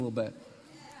little bit.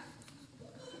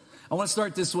 I want to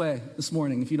start this way this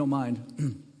morning, if you don't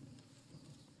mind.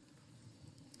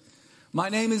 My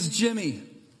name is Jimmy.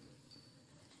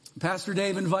 Pastor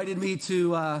Dave invited me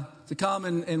to come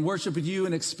and worship with you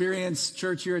and experience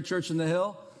church here at Church in the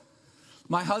Hill.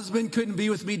 My husband couldn't be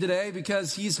with me today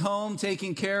because he's home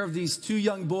taking care of these 2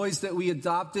 young boys that we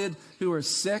adopted who are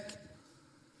sick.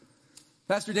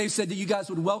 Pastor Dave said that you guys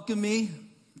would welcome me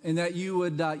and that you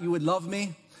would love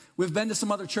me. We've been to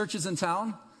some other churches in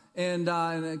town, and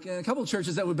a couple of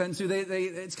churches that we've been to,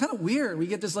 it's kind of weird. We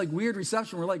get this like weird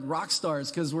reception. We're like rock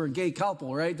stars because we're a gay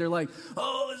couple, right? They're like,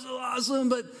 oh, it's so awesome,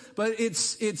 but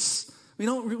it's we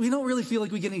don't really feel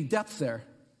like we get any depth there.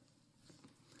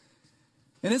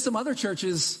 And in some other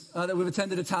churches that we've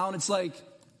attended in town, it's like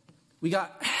we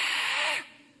got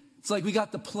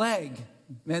the plague.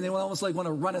 Man, they almost like want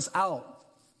to run us out.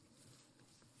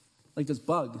 Like this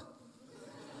bug.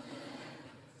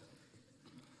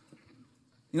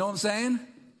 You know what I'm saying?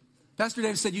 Pastor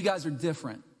Dave said you guys are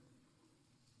different.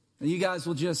 And you guys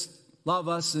will just love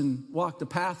us and walk the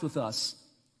path with us.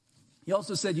 He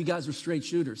also said you guys are straight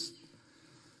shooters.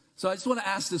 So I just want to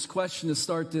ask this question to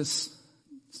start this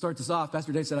off.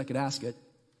 Pastor Dave said I could ask it.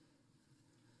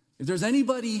 If there's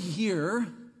anybody here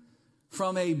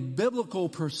from a biblical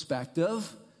perspective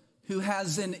who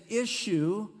has an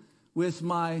issue with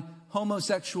my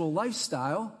homosexual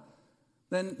lifestyle,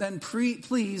 then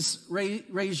please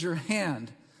raise your hand.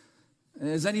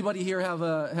 Does anybody here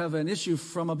have an issue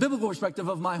from a biblical perspective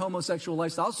of my homosexual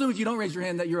lifestyle? I'll assume if you don't raise your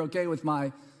hand that you're okay with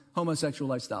my homosexual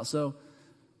lifestyle. So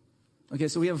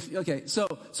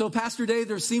Pastor Dave,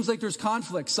 there seems like there's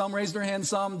conflict. Some raise their hand,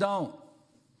 some don't.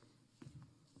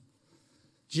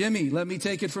 Jimmy, let me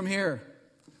take it from here.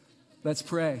 Let's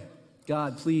pray.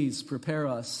 God, please prepare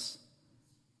us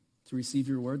to receive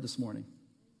your word this morning.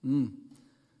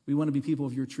 We want to be people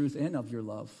of your truth and of your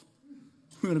love.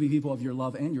 We want to be people of your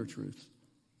love and your truth.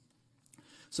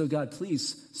 So God,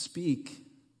 please speak.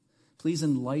 Please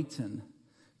enlighten.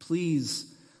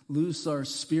 Please loose our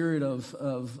spirit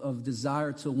of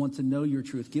desire to want to know your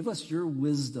truth. Give us your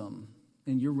wisdom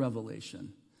and your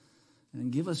revelation.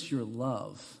 And give us your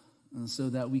love so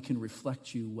that we can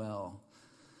reflect you well.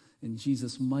 In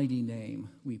Jesus' mighty name,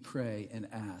 we pray and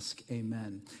ask.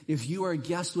 Amen. If you are a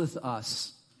guest with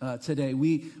us today,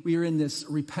 we are in this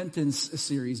repentance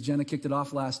series. Jenna kicked it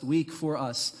off last week for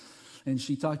us, and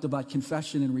she talked about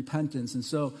confession and repentance. And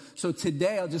so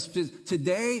today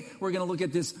we're going to look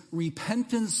at this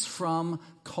repentance from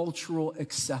cultural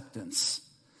acceptance.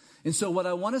 And so what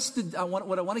I want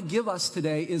to give us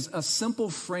today is a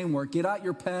simple framework. Get out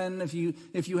your pen if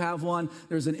you have one.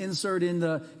 There's an insert in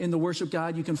the worship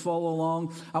guide. You can follow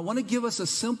along. I want to give us a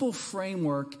simple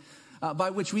framework by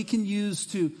which we can use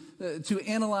to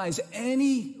analyze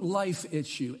any life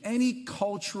issue, any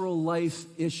cultural life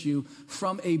issue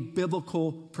from a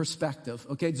biblical perspective.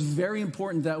 Okay, it's very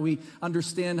important that we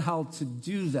understand how to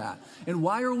do that. And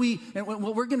what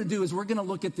we're going to do is we're going to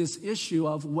look at this issue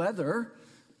of whether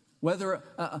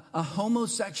a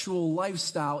homosexual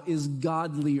lifestyle is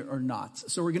godly or not.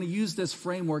 So we're going to use this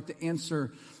framework to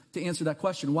answer that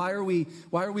question. Why are we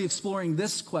exploring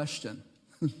this question?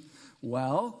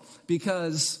 Well,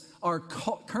 because our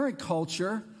current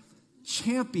culture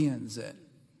champions it.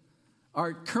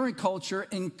 Our current culture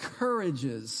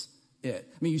encourages it.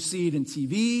 I mean, you see it in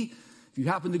TV. If you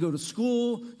happen to go to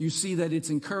school, you see that it's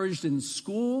encouraged in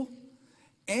school.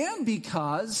 And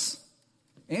because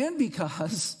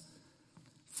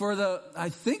for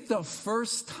the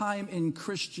first time in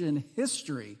Christian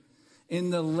history,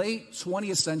 in the late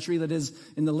 20th century, that is,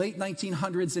 in the late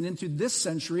 1900s and into this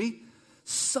century,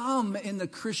 some in the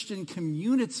Christian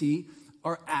community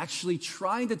are actually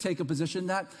trying to take a position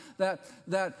that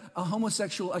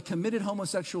a committed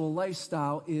homosexual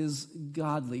lifestyle is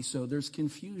godly. So there's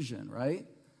confusion, right?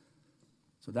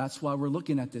 So that's why we're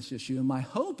looking at this issue. And my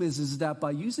hope is that by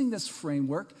using this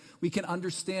framework, we can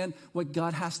understand what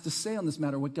God has to say on this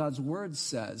matter, what God's word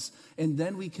says. And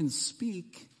then we can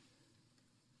speak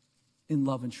in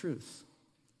love and truth,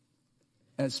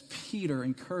 as Peter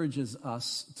encourages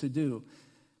us to do.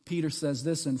 Peter says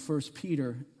this in 1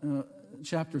 Peter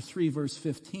chapter 3, verse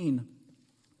 15.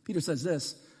 Peter says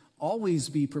this, always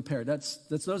be prepared. That's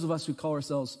those of us who call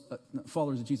ourselves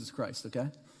followers of Jesus Christ, okay?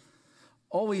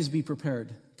 Always be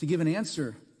prepared to give an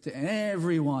answer to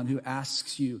everyone who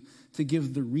asks you to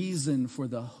give the reason for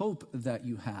the hope that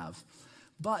you have.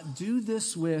 But do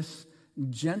this with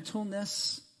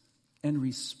gentleness and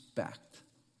respect.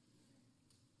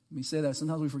 Let me say that.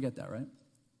 Sometimes we forget that, right?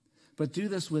 But do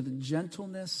this with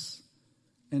gentleness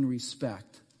and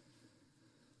respect.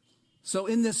 So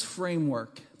in this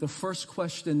framework, the first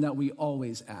question that we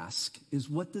always ask is,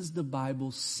 what does the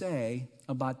Bible say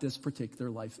about this particular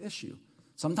life issue?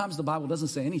 Sometimes the Bible doesn't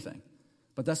say anything,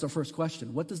 but that's our first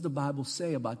question. What does the Bible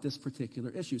say about this particular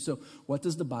issue? So what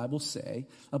does the Bible say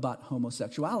about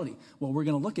homosexuality? Well, we're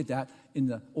going to look at that in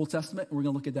the Old Testament, and we're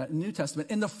going to look at that in the New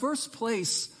Testament. In the first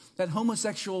place that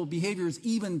homosexual behavior is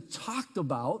even talked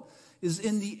about is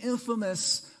in the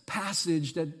infamous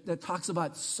passage that talks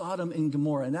about Sodom and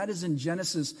Gomorrah, and that is in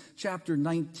Genesis chapter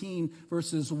 19,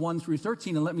 verses 1 through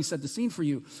 13. And let me set the scene for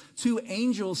you. Two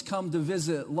angels come to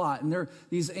visit Lot, and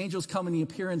these angels come in the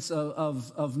appearance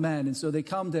of men, and so they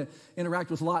come to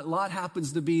interact with Lot. Lot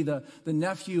happens to be the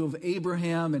nephew of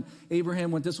Abraham, and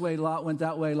Abraham went this way, Lot went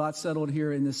that way. Lot settled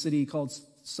here in this city called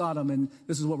Sodom, and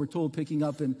this is what we're told, picking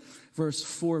up in verse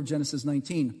 4 of Genesis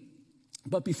 19.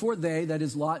 But before they, that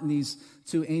is Lot and these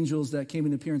two angels that came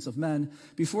in the appearance of men,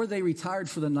 before they retired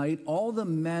for the night, all the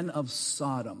men of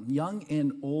Sodom, young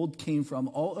and old, came from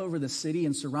all over the city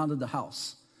and surrounded the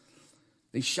house.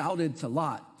 They shouted to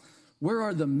Lot, "Where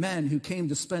are the men who came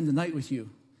to spend the night with you?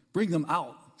 Bring them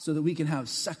out so that we can have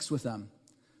sex with them."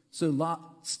 So Lot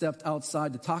stepped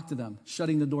outside to talk to them,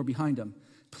 shutting the door behind him.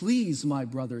 "Please, my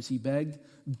brothers," he begged,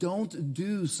 "don't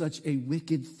do such a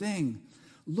wicked thing.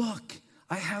 Look,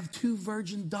 I have 2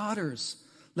 virgin daughters.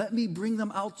 Let me bring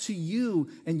them out to you,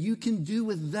 and you can do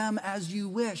with them as you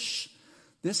wish."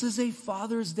 This is a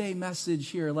Father's Day message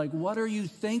here. Like, what are you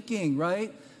thinking,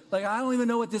 right? Like, I don't even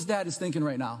know what this dad is thinking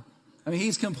right now. I mean,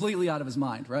 he's completely out of his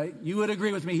mind, right? You would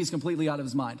agree with me, he's completely out of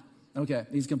his mind. Okay,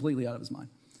 he's completely out of his mind.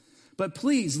 "But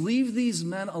please, leave these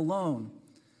men alone,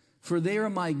 for they are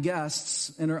my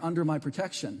guests and are under my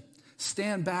protection."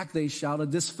 "Stand back," they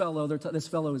shouted. This fellow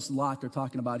is Lot they're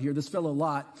talking about here. This fellow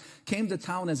Lot came to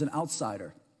town as an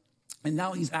outsider, and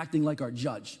now he's acting like our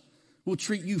judge. "We'll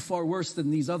treat you far worse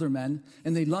than these other men."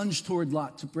 And they lunged toward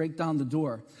Lot to break down the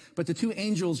door. But the 2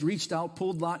 angels reached out,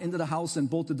 pulled Lot into the house, and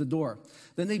bolted the door.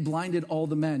 Then they blinded all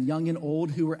the men, young and old,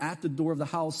 who were at the door of the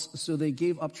house, so they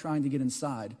gave up trying to get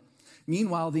inside.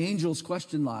 Meanwhile, the angels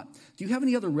questioned Lot. "Do you have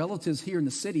any other relatives here in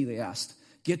the city?" they asked.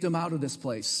 "Get them out of this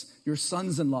place, your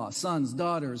sons-in-law, sons,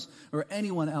 daughters, or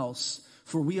anyone else,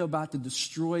 for we are about to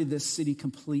destroy this city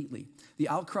completely. The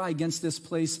outcry against this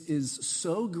place is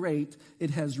so great, it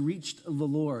has reached the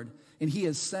Lord, and he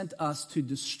has sent us to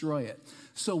destroy it."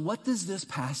 So what does this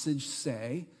passage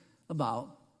say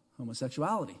about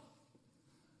homosexuality?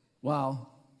 Well,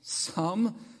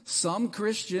 some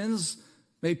Christians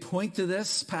may point to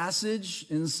this passage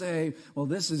and say, well,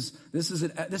 this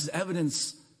is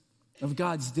evidence of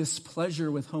God's displeasure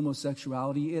with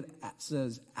homosexuality. It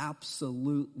says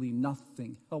absolutely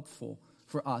nothing helpful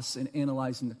for us in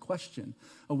analyzing the question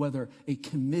of whether a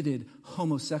committed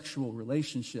homosexual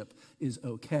relationship is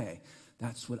okay.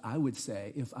 That's what I would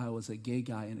say if I was a gay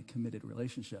guy in a committed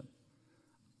relationship.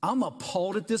 I'm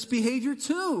appalled at this behavior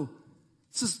too.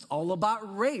 This is all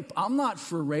about rape. I'm not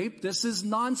for rape. This is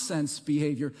nonsense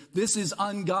behavior. This is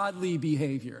ungodly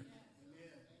behavior.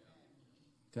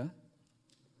 Okay?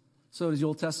 So does the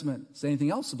Old Testament say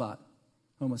anything else about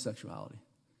homosexuality?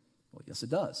 Well, yes, it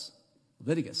does.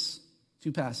 Leviticus,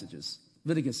 2 passages.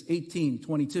 Leviticus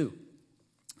 18:22.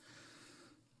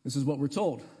 This is what we're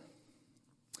told.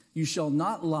 "You shall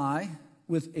not lie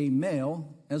with a male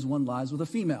as one lies with a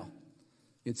female.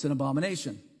 It's an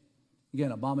abomination."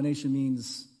 Again, abomination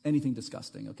means anything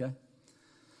disgusting, okay?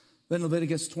 Then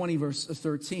Leviticus 20, verse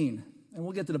 13. And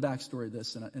we'll get to the backstory of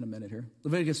this in a minute here.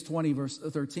 Leviticus 20, verse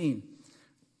 13.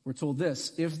 We're told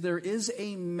this: "If there is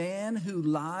a man who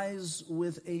lies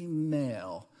with a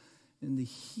male," and the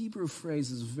Hebrew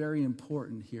phrase is very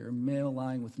important here, male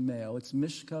lying with male. It's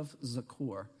mishkav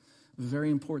zakor. Very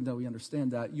important that we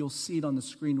understand that. You'll see it on the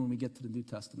screen when we get to the New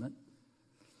Testament.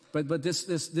 But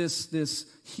this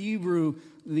Hebrew,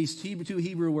 these 2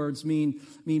 Hebrew words mean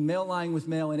male lying with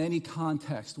male in any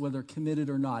context, whether committed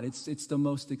or not. It's the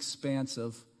most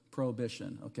expansive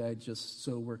prohibition, okay, just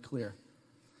so we're clear.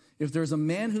 "If there's a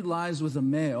man who lies with a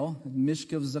male,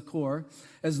 mishkav zakor,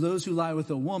 as those who lie with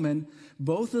a woman,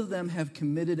 both of them have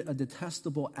committed a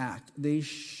detestable act. They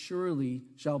surely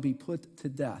shall be put to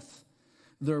death.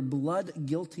 Their blood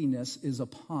guiltiness is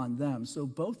upon them." So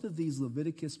both of these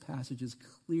Leviticus passages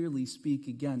clearly speak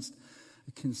against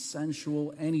a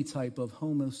consensual, any type of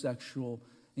homosexual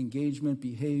engagement,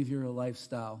 behavior, or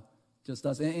lifestyle. Just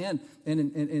does. And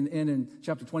in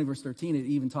chapter 20, verse 13, it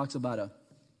even talks about a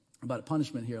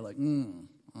punishment here, like,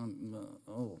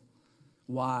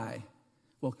 why?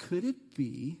 Well, could it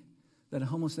be that a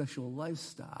homosexual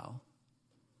lifestyle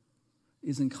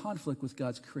is in conflict with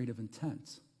God's creative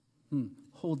intent?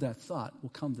 Hold that thought. We'll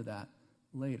come to that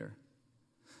later.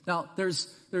 Now, there's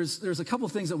a couple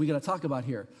things that we got to talk about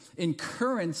here. In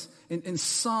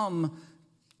some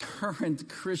current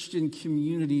Christian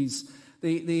communities,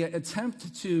 they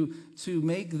attempt to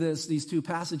make these two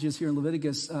passages here in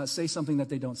Leviticus say something that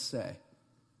they don't say.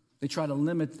 They try to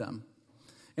limit them.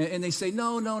 And they say,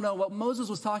 no. What Moses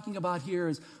was talking about here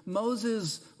is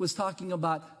Moses was talking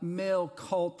about male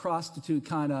cult prostitute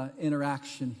kind of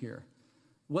interaction here.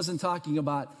 Wasn't talking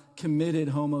about committed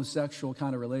homosexual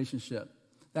kind of relationship.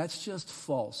 That's just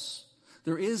false.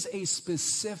 There is a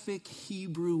specific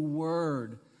Hebrew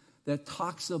word that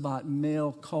talks about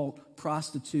male cult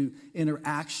prostitute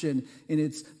interaction, and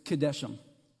it's kadeshim.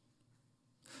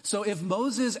 So if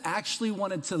Moses actually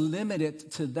wanted to limit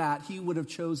it to that, he would have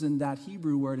chosen that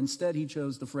Hebrew word. Instead, he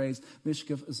chose the phrase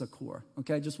mishkaf zakor.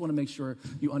 Okay, I just want to make sure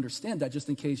you understand that just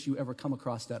in case you ever come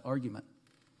across that argument.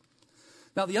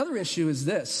 Now, the other issue is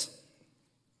this.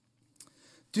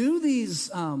 Do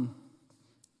these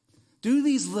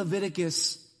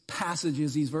Leviticus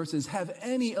passages, these verses, have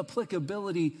any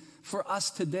applicability for us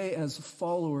today as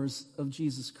followers of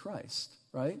Jesus Christ,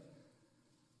 right?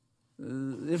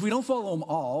 If we don't follow them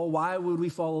all, why would we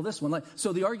follow this one?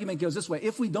 So the argument goes this way.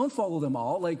 If we don't follow them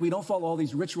all, like we don't follow all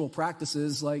these ritual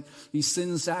practices, like these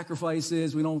sin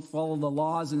sacrifices, we don't follow the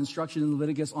laws and instruction in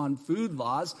Leviticus on food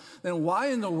laws, then why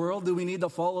in the world do we need to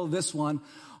follow this one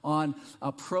on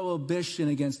a prohibition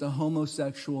against a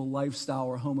homosexual lifestyle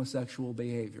or homosexual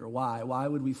behavior? Why? Why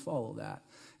would we follow that?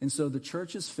 And so the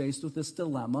church is faced with this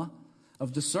dilemma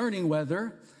of discerning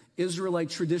whether Israelite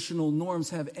traditional norms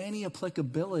have any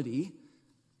applicability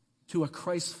to a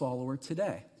Christ follower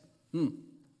today.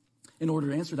 In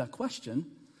order to answer that question,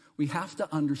 we have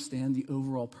to understand the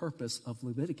overall purpose of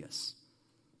Leviticus.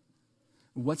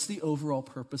 What's the overall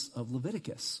purpose of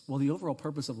Leviticus? Well, the overall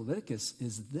purpose of Leviticus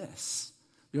is this.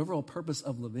 The overall purpose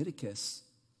of Leviticus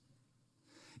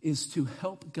is to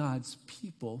help God's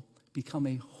people become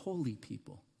a holy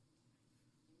people.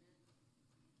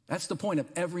 That's the point of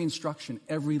every instruction,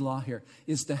 every law here,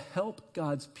 is to help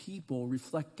God's people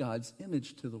reflect God's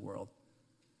image to the world.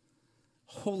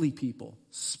 Holy people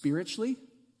spiritually,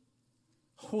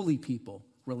 holy people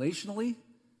relationally,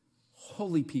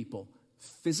 holy people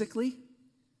physically,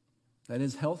 that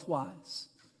is health-wise.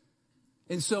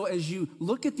 And so as you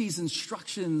look at these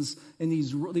instructions and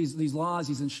these laws,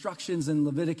 these instructions in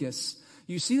Leviticus,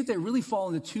 you see that they really fall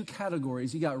into two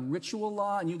categories. You got ritual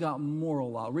law and you got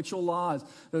moral law. Ritual law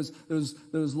is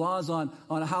those laws on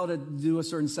how to do a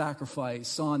certain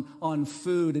sacrifice, on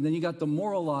food. And then you got the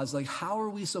moral laws, like how are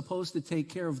we supposed to take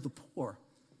care of the poor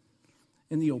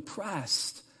and the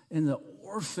oppressed and the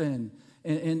orphan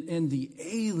and the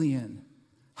alien?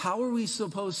 How are we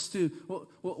supposed to,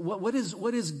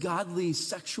 what is godly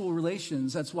sexual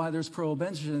relations? That's why there's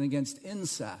prohibition against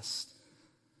incest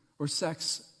or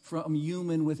sex from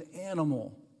human with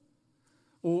animal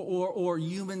or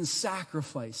human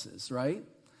sacrifices, right?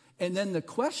 And then the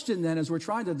question then, as we're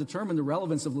trying to determine the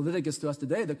relevance of Leviticus to us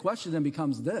today, the question then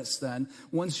becomes this then.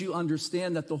 Once you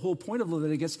understand that the whole point of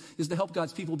Leviticus is to help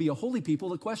God's people be a holy people,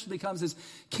 the question becomes is,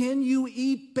 can you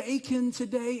eat bacon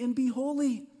today and be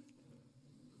holy?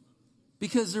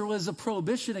 Because there was a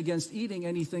prohibition against eating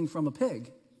anything from a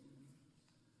pig.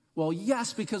 Well,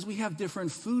 yes, because we have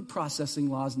different food processing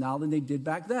laws now than they did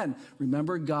back then.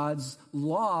 Remember, God's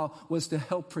law was to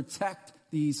help protect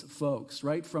these folks,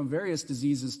 right, from various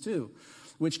diseases too,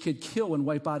 which could kill and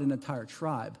wipe out an entire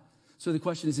tribe. So the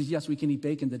question is yes, we can eat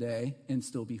bacon today and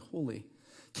still be holy.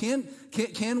 Can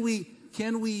we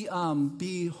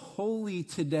be holy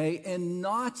today and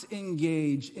not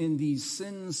engage in these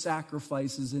sin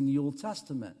sacrifices in the Old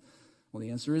Testament? Well,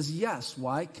 the answer is yes.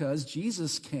 Why? Because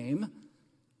Jesus came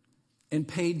and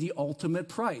paid the ultimate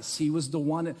price. He was the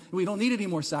one. We don't need any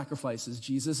more sacrifices.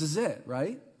 Jesus is it,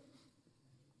 right?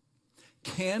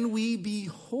 Can we be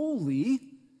holy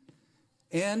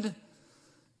and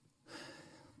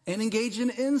engage in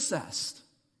incest?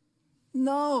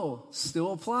 No,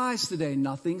 still applies today.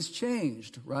 Nothing's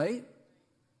changed, right?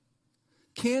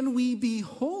 Can we be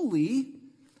holy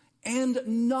and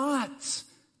not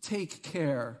take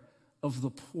care of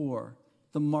the poor,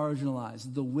 the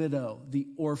marginalized, the widow, the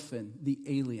orphan, the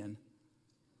alien?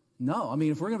 No. I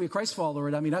mean, if we're going to be a Christ follower,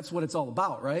 that's what it's all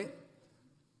about, right?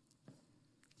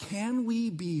 Can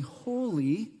we be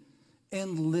holy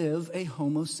and live a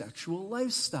homosexual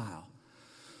lifestyle?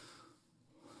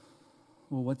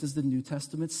 well, what does the New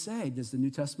Testament say? Does the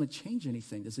New Testament change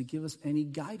anything? Does it give us any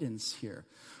guidance here?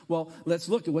 Well, let's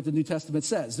look at what the New Testament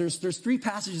says. There's three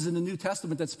passages in the New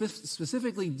Testament that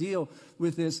specifically deal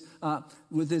with this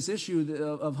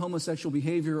issue of homosexual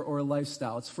behavior or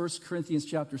lifestyle. It's 1 Corinthians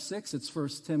chapter 6, it's 1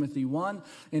 Timothy 1,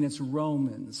 and it's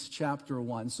Romans chapter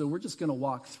 1. So we're just going to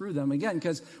walk through them again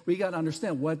because we got to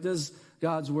understand, what does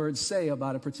God's word say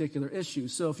about a particular issue?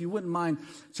 So if you wouldn't mind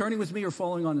turning with me or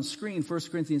following on the screen, 1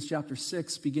 Corinthians chapter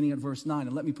 6, beginning at verse 9.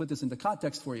 And let me put this into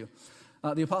context for you.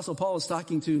 The Apostle Paul is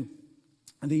talking to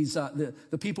these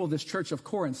the people of this church of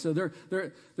Corinth. So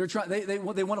they're trying, they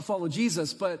want to follow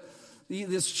Jesus, but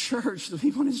this church, the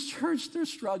people in his church, they're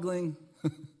struggling.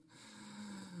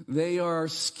 They are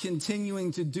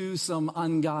continuing to do some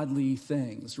ungodly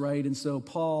things, right? And so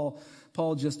Paul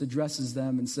just addresses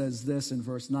them and says this in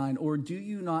verse 9, or do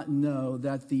you not know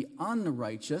that the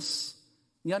unrighteous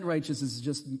is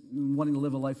just wanting to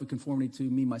live a life of conformity to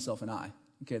me, myself, and I.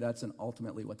 Okay, that's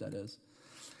ultimately what that is.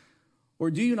 Or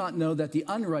do you not know that the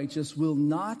unrighteous will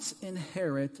not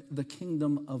inherit the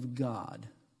kingdom of God?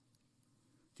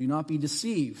 Do not be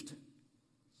deceived,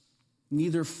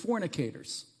 neither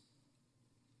fornicators.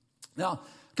 Now,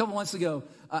 a couple months ago,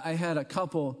 I had a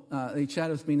couple, they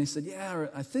chatted with me and they said, yeah,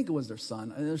 I think it was their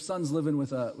son. Their son's living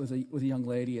with a young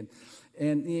lady,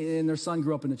 and their son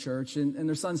grew up in the church, and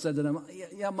their son said to them,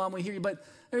 yeah, Mom, we hear you, but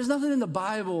there's nothing in the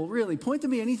Bible, really. Point to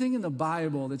me anything in the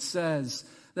Bible that says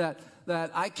that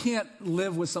I can't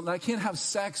live with someone, I can't have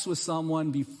sex with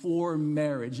someone before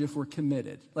marriage if we're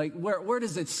committed. Like, where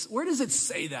does it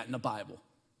say that in the Bible,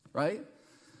 right?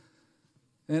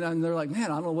 And they're like,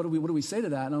 man, I don't know, what do we say to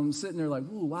that? And I'm sitting there like,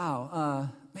 ooh, wow,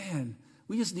 man,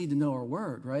 we just need to know our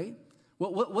word, right?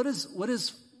 What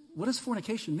does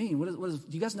fornication mean? Do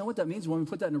you guys know what that means? You want me to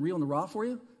put that in the real and the raw for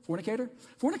you? Fornicator?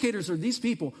 Fornicators are these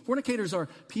people. Fornicators are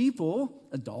people,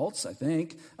 adults, I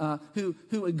think,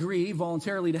 who agree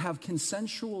voluntarily to have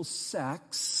consensual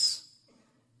sex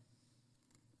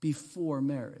before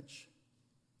marriage.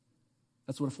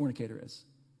 That's what a fornicator is.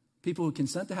 People who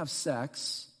consent to have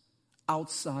sex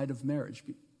outside of marriage.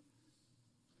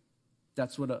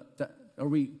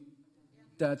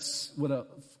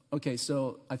 Okay,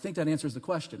 so I think that answers the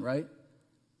question, right?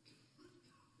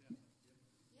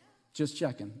 Just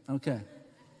checking. Okay.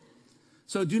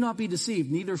 So do not be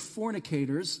deceived, neither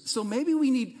fornicators. So maybe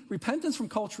we need repentance from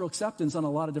cultural acceptance on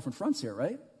a lot of different fronts here,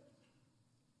 right?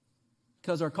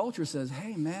 Because our culture says,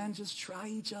 hey, man, just try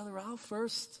each other out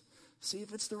first. See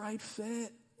if it's the right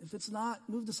fit. If it's not,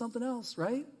 move to something else,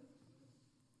 right?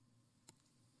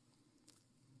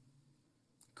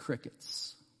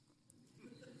 Crickets.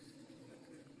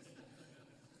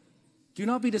 Do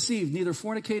not be deceived, neither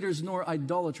fornicators nor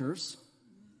idolaters,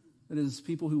 that is,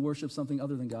 people who worship something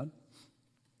other than God,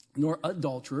 nor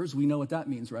adulterers. We know what that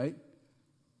means, right?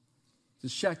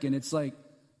 Just checking. It's like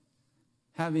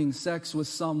having sex with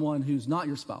someone who's not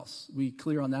your spouse. We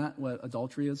clear on that, what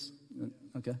adultery is?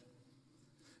 Okay.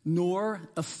 Nor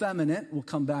effeminate, we'll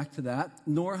come back to that.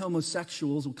 Nor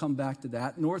homosexuals, we'll come back to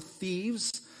that. Nor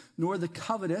thieves, nor the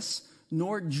covetous,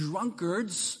 nor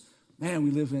drunkards. Man,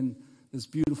 we live in this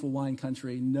beautiful wine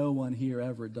country. No one here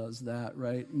ever does that,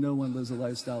 right? No one lives a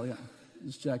lifestyle. Yeah,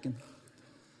 just checking.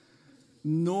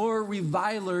 Nor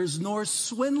revilers, nor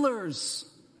swindlers.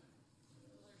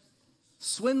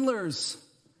 Swindlers.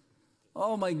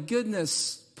 Oh my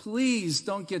goodness. Please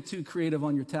don't get too creative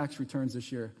on your tax returns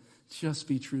this year. Just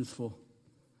be truthful.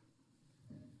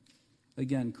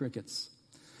 Again, crickets.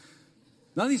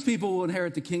 None of these people will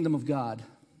inherit the kingdom of God.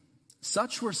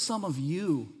 Such were some of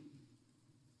you.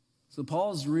 So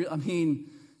Paul's I'm going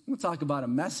to talk about a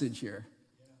message here.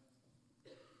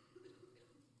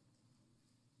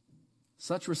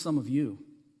 Such were some of you,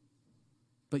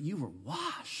 but you were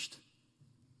washed.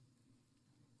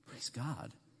 Praise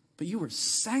God. But you were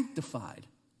sanctified.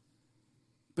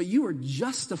 But you were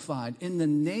justified in the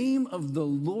name of the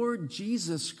Lord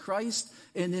Jesus Christ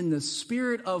and in the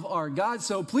Spirit of our God.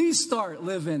 So please start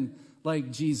living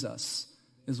like Jesus,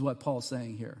 is what Paul's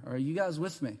saying here. Are you guys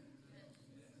with me?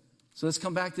 So let's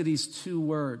come back to these two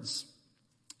words.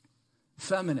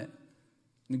 Feminine.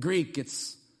 In the Greek,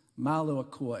 it's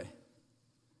maloakoi.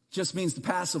 Just means the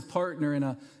passive partner in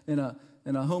a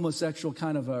homosexual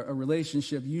kind of a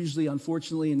relationship, usually,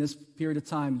 unfortunately, in this period of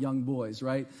time, young boys,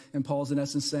 right? And Paul's in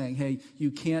essence saying, hey, you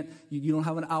don't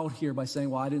have an out here by saying,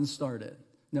 well, I didn't start it.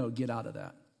 No, get out of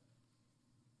that.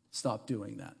 Stop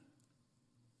doing that.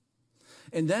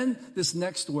 And then this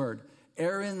next word,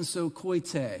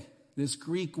 erinsokoite, this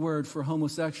Greek word for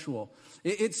homosexual.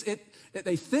 They're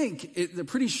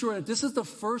pretty sure that this is the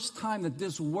first time that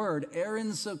this word,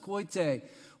 erinsokoite,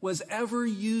 was ever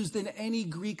used in any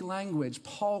Greek language.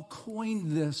 Paul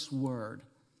coined this word.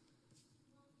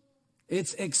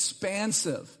 It's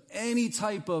expansive. Any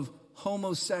type of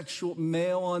homosexual,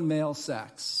 male-on-male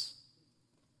sex.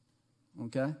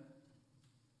 Okay?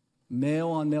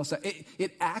 Male-on-male sex.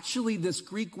 It actually, this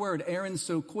Greek word,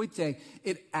 eransokoite,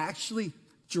 it actually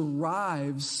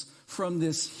derives from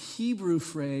this Hebrew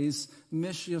phrase,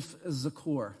 mishif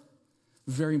zakor.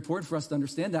 Very important for us to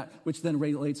understand that, which then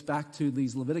relates back to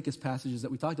these Leviticus passages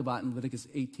that we talked about in Leviticus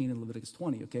 18 and Leviticus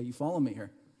 20. Okay, you follow me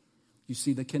here? You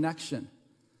see the connection.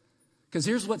 Because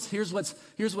here's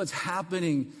what's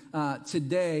happening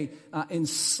today in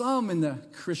the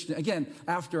Christian, again,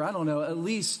 after, I don't know, at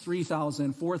least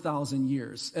 3,000, 4,000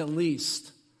 years, at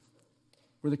least,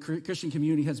 where the Christian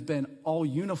community has been all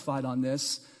unified on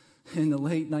this. In the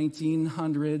late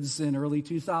 1900s and early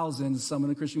 2000s, some in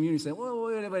the Christian community say, whoa,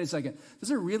 wait a second.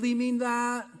 Does it really mean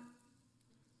that?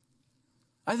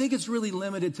 I think it's really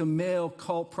limited to male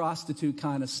cult prostitute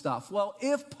kind of stuff. Well,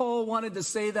 if Paul wanted to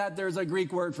say that, there's a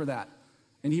Greek word for that.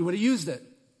 And he would have used it.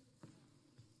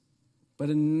 But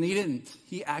he didn't.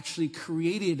 He actually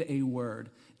created a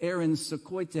word,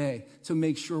 eransokoite, to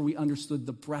make sure we understood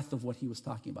the breadth of what he was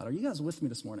talking about. Are you guys with me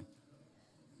this morning?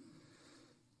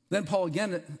 Then Paul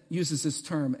again uses this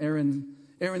term,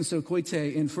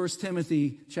 eransokoite, in 1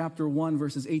 Timothy chapter 1,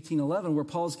 verses 18-11, where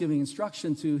Paul's giving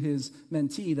instruction to his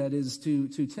mentee, that is to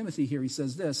Timothy here. He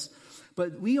says this,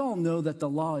 but we all know that the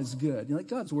law is good. You know, like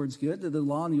God's word's good. The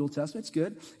law in the Old Testament, it's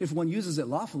good if one uses it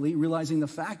lawfully, realizing the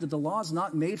fact that the law is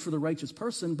not made for the righteous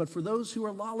person, but for those who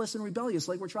are lawless and rebellious,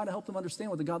 like we're trying to help them understand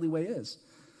what the godly way is.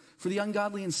 For the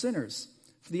ungodly and sinners,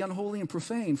 for the unholy and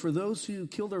profane, for those who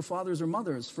kill their fathers or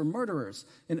mothers, for murderers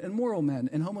and immoral men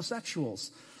and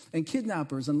homosexuals and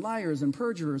kidnappers and liars and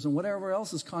perjurers and whatever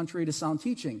else is contrary to sound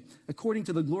teaching, according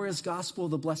to the glorious gospel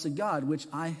of the blessed God, which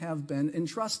I have been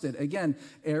entrusted. Again,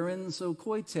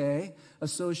 eransokoite,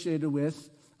 associated with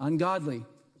ungodly,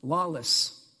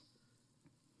 lawless.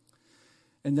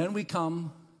 And then we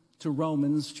come to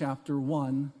Romans chapter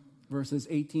 1, verses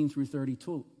 18 through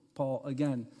 32. Paul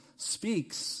again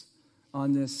speaks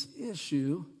on this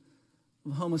issue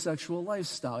of homosexual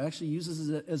lifestyle. He actually uses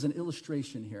it as an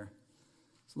illustration here.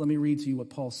 So let me read to you what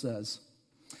Paul says.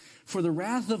 For the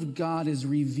wrath of God is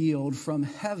revealed from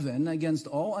heaven against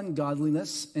all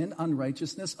ungodliness and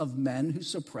unrighteousness of men who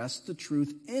suppress the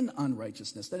truth in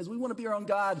unrighteousness. That is, we want to be our own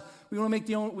God. We want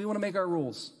to make our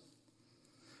rules.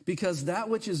 Because that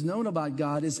which is known about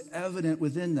God is evident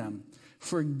within them.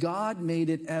 For God made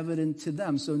it evident to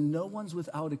them. So no one's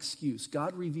without excuse.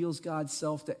 God reveals God's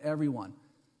self to everyone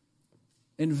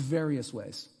in various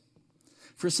ways.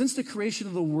 For since the creation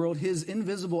of the world, his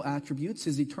invisible attributes,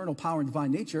 his eternal power and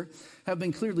divine nature, have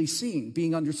been clearly seen,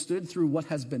 being understood through what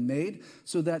has been made,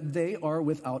 so that they are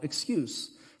without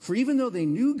excuse. For even though they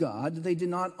knew God, they did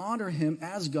not honor him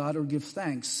as God or give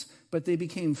thanks, but they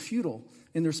became futile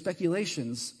in their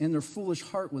speculations, and their foolish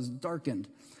heart was darkened.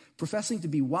 Professing to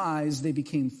be wise, they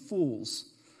became fools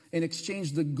and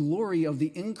exchanged the glory of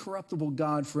the incorruptible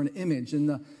God for an image in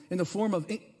the form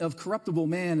of corruptible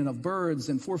man and of birds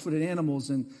and four-footed animals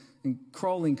and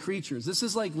crawling creatures. This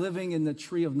is like living in the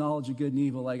tree of knowledge of good and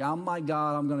evil. Like, I'm my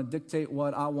God, I'm going to dictate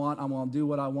what I want, I'm going to do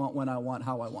what I want, when I want,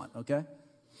 how I want, okay?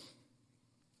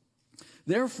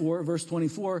 Therefore, verse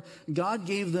 24, God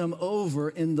gave them over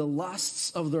in the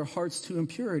lusts of their hearts to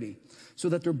impurity, so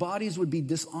that their bodies would be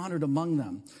dishonored among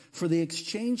them. For they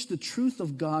exchanged the truth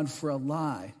of God for a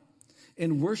lie,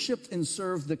 and worshipped and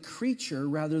served the creature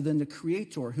rather than the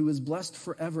Creator, who is blessed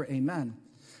forever. Amen.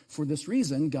 For this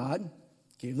reason, God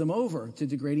gave them over to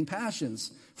degrading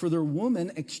passions. For their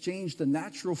woman exchanged the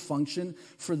natural function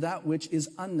for that which is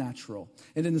unnatural.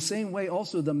 And in the same way,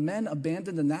 also, the men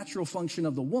abandoned the natural function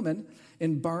of the woman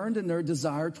and burned in their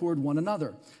desire toward one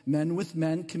another. Men with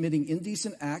men committing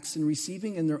indecent acts and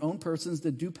receiving in their own persons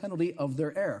the due penalty of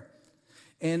their error.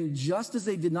 And just as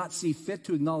they did not see fit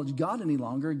to acknowledge God any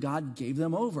longer, God gave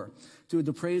them over to a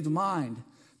depraved mind,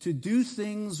 to do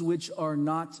things which are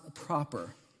not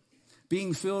proper,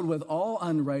 being filled with all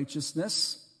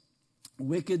unrighteousness,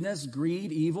 wickedness,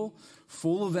 greed, evil,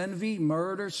 full of envy,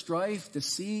 murder, strife,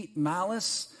 deceit,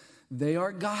 malice. They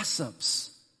are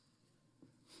gossips.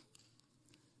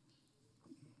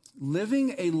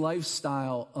 Living a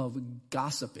lifestyle of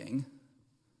gossiping,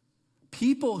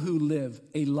 people who live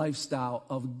a lifestyle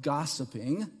of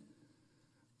gossiping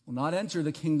will not enter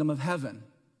the kingdom of heaven.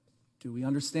 Do we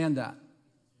understand that?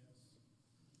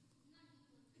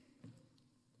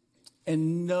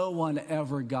 And no one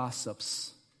ever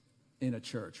gossips in a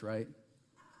church, right?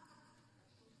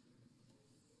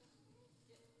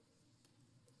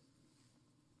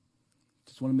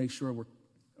 Just want to make sure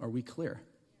Are we clear?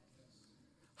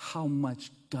 How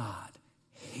much God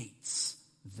hates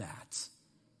that.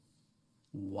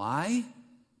 Why?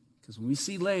 Because when we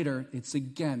see later, it's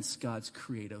against God's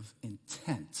creative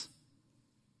intent.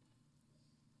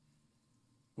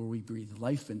 Where we breathe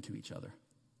life into each other.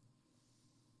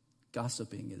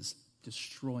 Gossiping is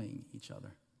destroying each other.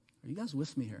 Are you guys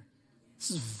with me here?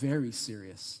 This is very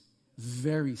serious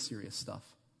stuff.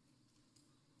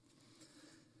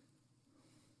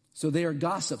 So they are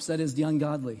gossips, that is the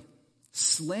ungodly.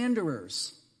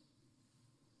 Slanderers.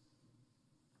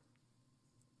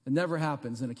 It never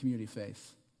happens in a community of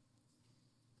faith.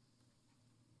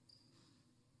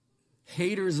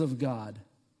 Haters of God,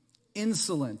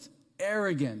 insolent,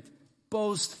 arrogant,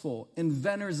 boastful,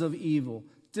 inventors of evil,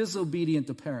 disobedient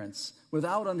to parents,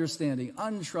 without understanding,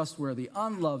 untrustworthy,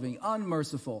 unloving,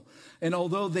 unmerciful. And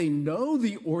although they know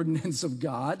the ordinance of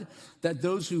God, that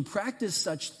those who practice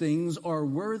such things are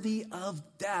worthy of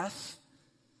death,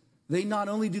 they not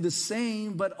only do the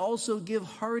same, but also give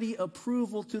hearty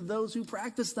approval to those who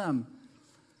practice them.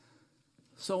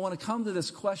 So I want to come to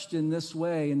this question this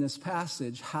way in this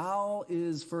passage.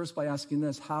 First by asking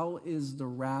this, how is the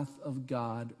wrath of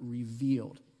God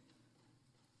revealed?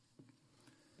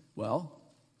 Well,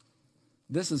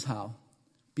 this is how.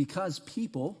 Because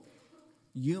people,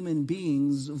 human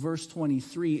beings, verse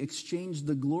 23, exchanged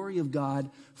the glory of God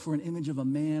for an image of a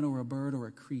man or a bird or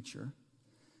a creature.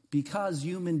 Because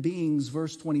human beings,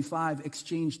 verse 25,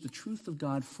 exchanged the truth of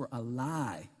God for a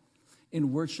lie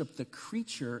and worshiped the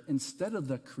creature instead of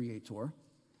the creator.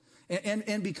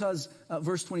 And because,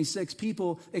 verse 26,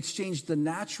 people exchanged the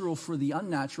natural for the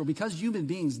unnatural. Because human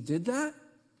beings did that,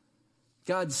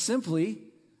 God simply,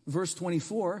 verse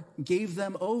 24, gave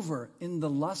them over in the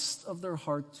lust of their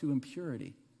heart to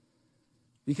impurity.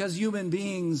 Because human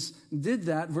beings did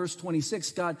that, verse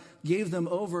 26, God gave them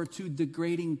over to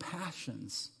degrading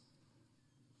passions.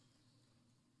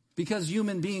 Because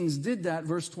human beings did that,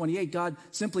 verse 28, God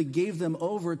simply gave them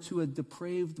over to a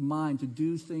depraved mind to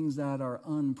do things that are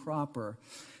improper.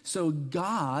 So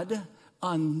God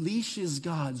unleashes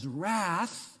God's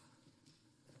wrath,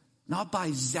 not by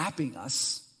zapping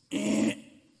us.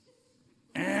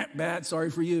 Bad,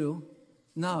 sorry for you.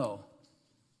 No.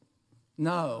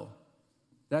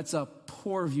 That's a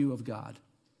poor view of God.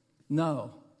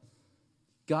 No.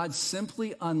 God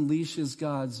simply unleashes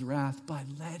God's wrath by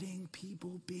letting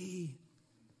people be.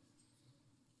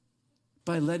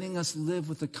 By letting us live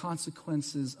with the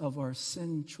consequences of our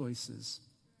sin choices.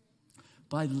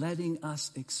 By letting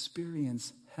us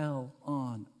experience hell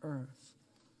on earth.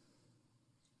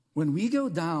 When we go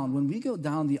down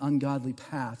the ungodly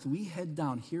path, we head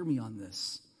down, hear me on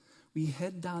this, we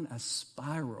head down a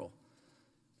spiral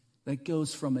that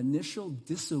goes from initial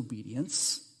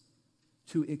disobedience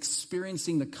to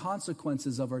experiencing the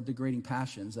consequences of our degrading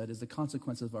passions, that is the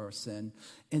consequences of our sin,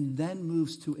 and then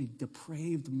moves to a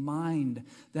depraved mind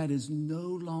that is no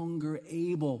longer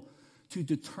able to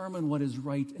determine what is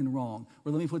right and wrong.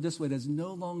 Or let me put it this way, that is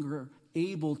no longer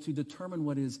able to determine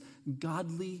what is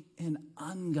godly and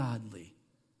ungodly.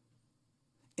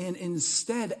 And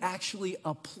instead actually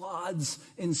applauds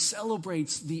and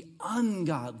celebrates the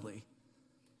ungodly.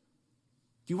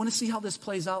 Do you want to see how this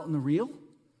plays out in the real?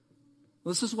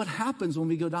 This is what happens when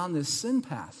we go down this sin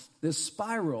path, this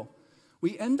spiral.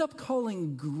 We end up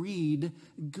calling greed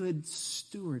good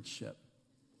stewardship.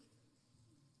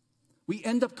 We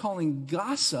end up calling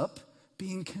gossip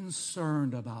being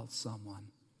concerned about someone.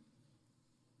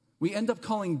 We end up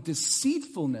calling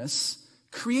deceitfulness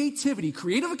creativity,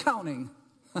 creative accounting,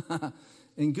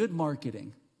 and good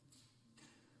marketing.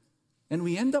 And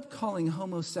we end up calling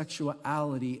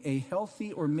homosexuality a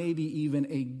healthy or maybe even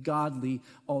a godly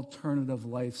alternative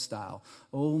lifestyle.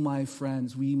 Oh, my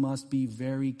friends, we must be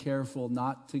very careful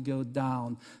not to go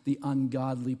down the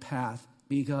ungodly path,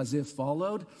 because if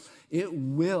followed, it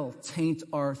will taint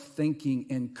our thinking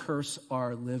and curse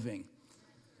our living.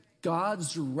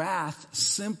 God's wrath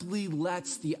simply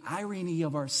lets the irony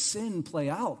of our sin play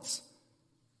out.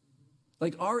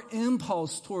 Like our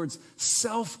impulse towards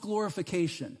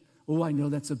self-glorification. Oh, I know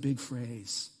that's a big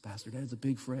phrase. Pastor, that is a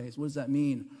big phrase. What does that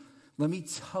mean? Let me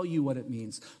tell you what it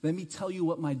means. Let me tell you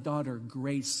what my daughter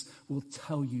Grace will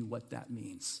tell you what that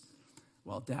means.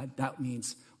 Well, Dad, that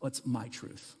means, it's my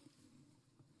truth.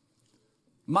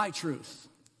 My truth.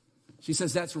 She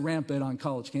says that's rampant on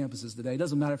college campuses today. It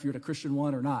doesn't matter if you're at a Christian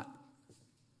one or not.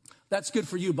 That's good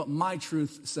for you, but my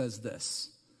truth says this.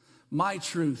 My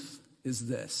truth is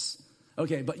this.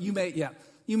 Okay, but you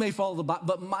may follow the Bible,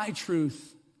 but my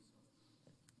truth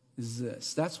is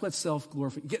this. That's what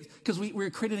self-glorification, because we're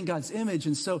created in God's image,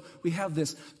 and so we have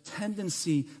this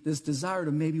tendency, this desire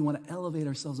to maybe want to elevate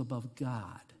ourselves above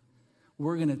God.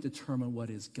 we're going to determine what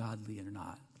is godly or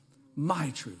not.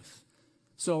 My truth.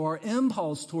 So our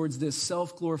impulse towards this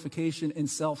self-glorification and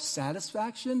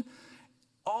self-satisfaction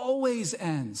always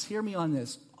ends, hear me on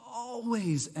this,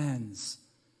 always ends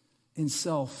in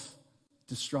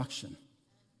self-destruction.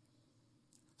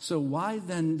 So why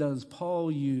then does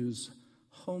Paul use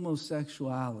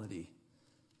homosexuality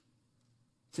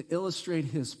to illustrate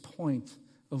his point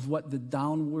of what the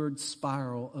downward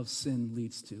spiral of sin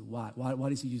leads to? Why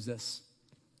does he use this?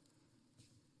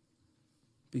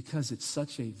 Because it's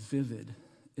such a vivid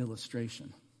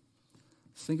illustration.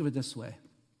 Think of it this way.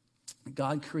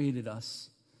 God created us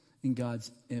in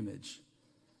God's image.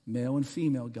 Male and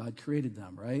female, God created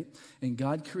them, right? And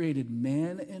God created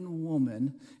man and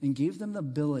woman and gave them the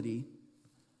ability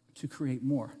to create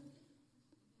more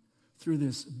through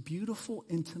this beautiful,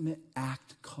 intimate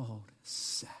act called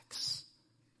sex.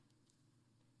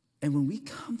 And when we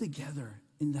come together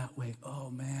in that way, oh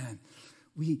man,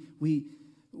 we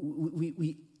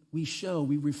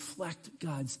reflect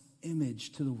God's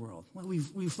image to the world. Well, we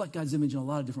reflect God's image in a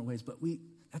lot of different ways, but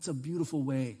that's a beautiful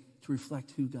way to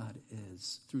reflect who God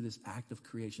is through this act of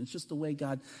creation. It's just the way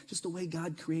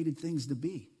God created things to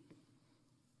be.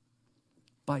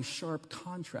 By sharp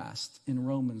contrast, in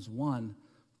Romans 1,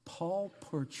 Paul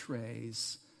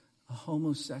portrays a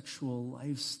homosexual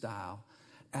lifestyle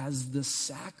as the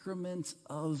sacrament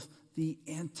of the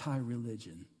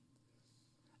anti-religion,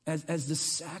 as the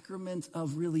sacrament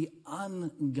of really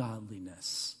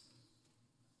ungodliness,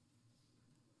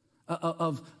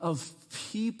 of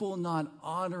people not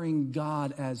honoring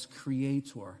God as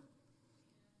creator.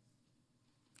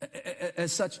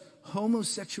 As such,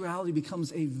 homosexuality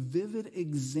becomes a vivid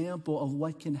example of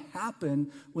what can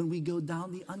happen when we go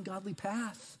down the ungodly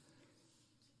path.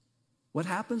 What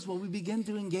happens? Well, we begin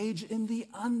to engage in the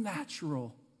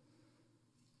unnatural.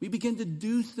 We begin to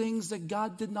do things that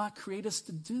God did not create us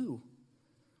to do.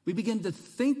 We begin to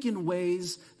think in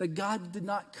ways that God did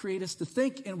not create us to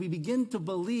think, and we begin to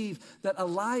believe that a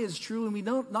lie is true. And we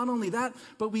know not only that,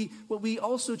 but we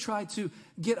also try to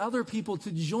get other people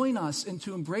to join us and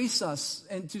to embrace us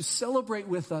and to celebrate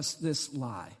with us this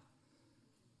lie.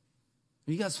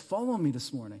 Are you guys following me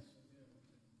this morning?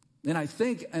 And I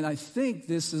think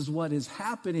this is what is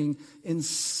happening in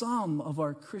some of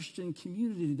our Christian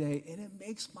community today, and it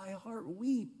makes my heart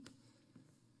weep.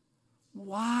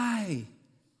 Why?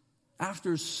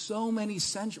 After so many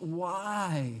centuries,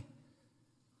 why?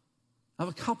 I have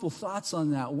a couple thoughts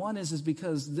on that. One is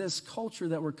because this culture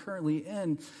that we're currently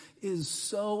in is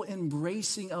so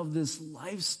embracing of this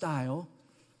lifestyle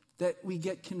that we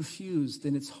get confused,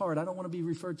 and it's hard. I don't want to be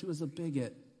referred to as a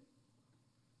bigot.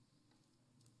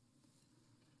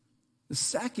 The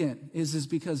second is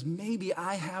because maybe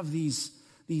I have these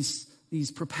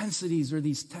propensities or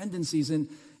these tendencies, and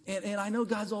I know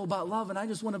God's all about love, and I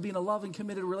just want to be in a love and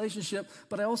committed relationship,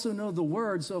 but I also know the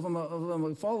Word. So if I'm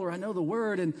a follower, I know the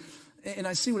Word, and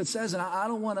I see what it says, and I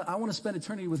want to spend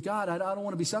eternity with God. I don't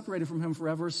want to be separated from Him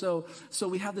forever. So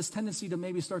we have this tendency to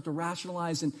maybe start to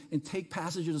rationalize and take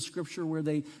passages of Scripture where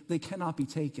they cannot be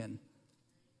taken.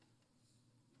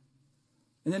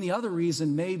 And then the other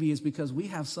reason maybe is because we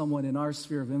have someone in our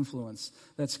sphere of influence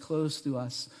that's close to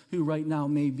us who right now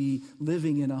may be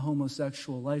living in a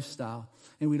homosexual lifestyle,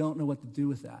 and we don't know what to do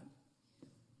with that.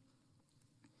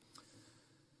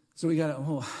 So we got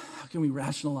to, how can we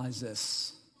rationalize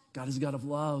this? God is a God of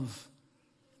love,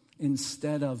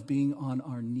 instead of being on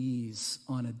our knees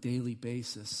on a daily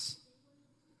basis,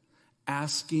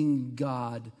 asking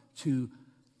God to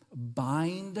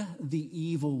bind the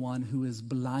evil one who is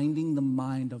blinding the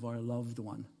mind of our loved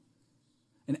one,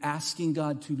 and asking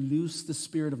God to loose the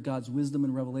spirit of God's wisdom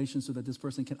and revelation so that this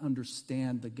person can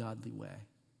understand the godly way.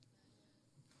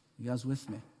 You guys with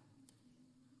me?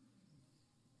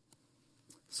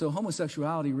 So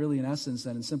homosexuality really, in essence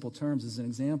and in simple terms, is an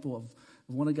example of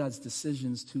one of God's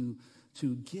decisions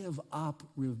to give up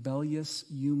rebellious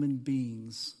human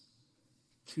beings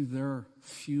to their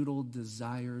futile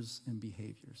desires and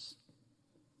behaviors.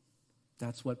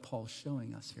 That's what Paul's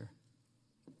showing us here.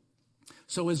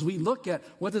 So as we look at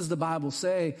what does the Bible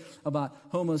say about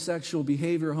homosexual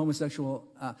behavior, homosexual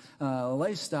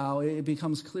lifestyle, it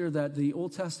becomes clear that the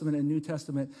Old Testament and New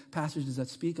Testament passages that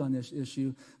speak on this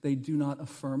issue, they do not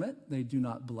affirm it, they do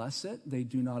not bless it, they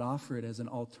do not offer it as an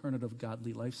alternative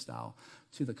godly lifestyle.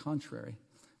 To the contrary,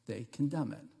 they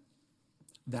condemn it.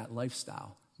 That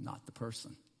lifestyle, not the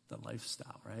person, the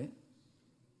lifestyle, right?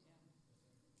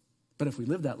 But if we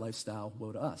live that lifestyle,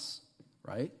 woe to us,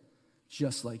 right?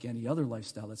 Just like any other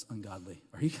lifestyle that's ungodly.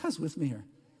 Are you guys with me here?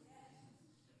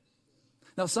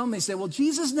 Now some may say, well,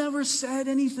 Jesus never said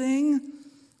anything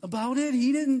about it.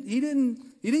 He didn't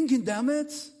He didn't condemn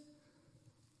it.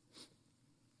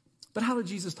 But how did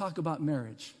Jesus talk about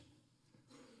marriage?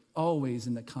 Always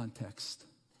in the context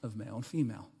of male and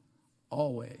female.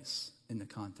 Always in the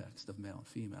context of male and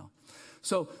female.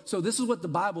 So this is what the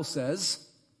Bible says,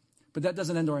 but that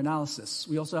doesn't end our analysis.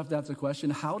 We also have to ask the question,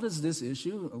 how does this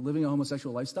issue, living a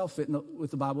homosexual lifestyle, fit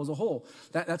with the Bible as a whole?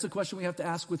 That's a question we have to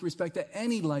ask with respect to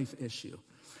any life issue.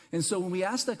 And so when we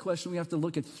ask that question, we have to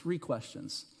look at three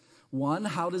questions. One,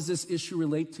 how does this issue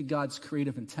relate to God's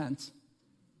creative intent?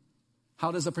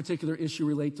 How does a particular issue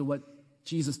relate to what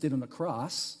Jesus did on the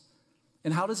cross?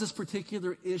 And how does this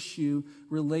particular issue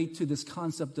relate to this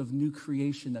concept of new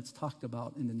creation that's talked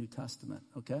about in the New Testament,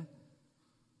 okay?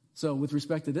 So with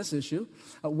respect to this issue,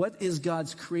 what is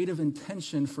God's creative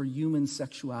intention for human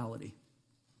sexuality?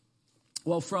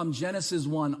 Well, from Genesis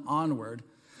 1 onward,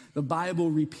 the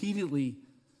Bible repeatedly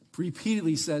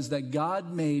says that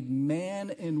God made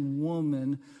man and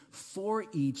woman for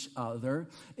each other,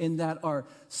 and that our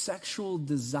sexual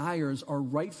desires are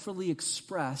rightfully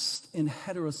expressed in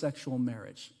heterosexual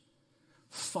marriage.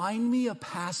 Find me a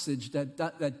passage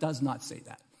that does not say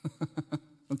that.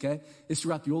 Okay? It's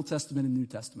throughout the Old Testament and New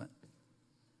Testament.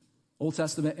 Old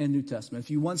Testament and New Testament.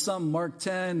 If you want some, Mark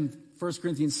 10, 1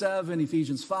 Corinthians 7,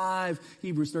 Ephesians 5,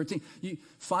 Hebrews 13.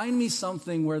 Find me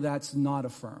something where that's not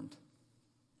affirmed.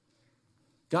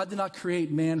 God did not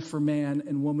create man for man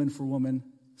and woman for woman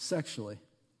sexually.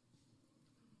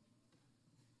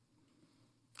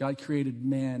 God created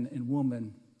man and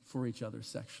woman for each other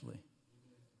sexually.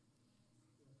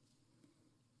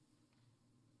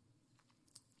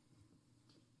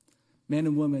 Man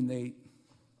and woman,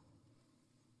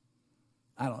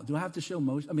 I don't know, do I have to show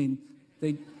emotion? I mean,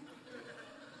 they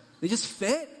just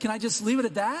fit? Can I just leave it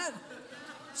at that?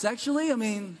 Sexually? I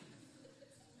mean,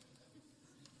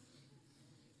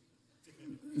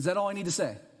 is that all I need to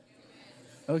say?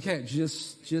 Okay,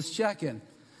 just checking.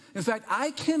 In fact,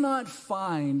 I cannot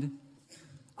find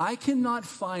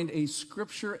a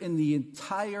scripture in the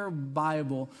entire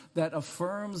Bible that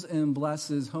affirms and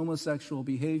blesses homosexual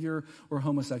behavior or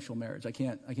homosexual marriage. I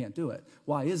can't do it.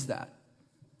 Why is that?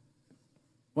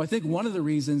 Well, I think one of the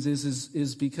reasons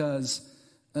is because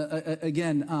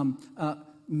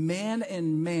man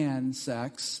and man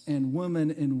sex and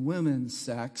woman and women's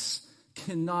sex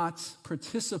cannot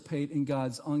participate in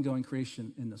God's ongoing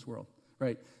creation in this world,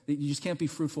 right? You just can't be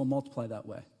fruitful and multiply that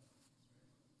way.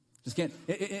 Just can't.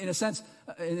 In a sense,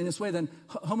 in this way, then,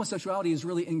 homosexuality is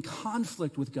really in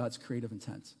conflict with God's creative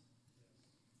intent.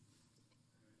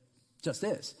 Just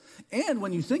is. And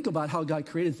when you think about how God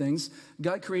created things,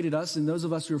 God created us, and those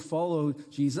of us who follow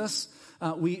Jesus,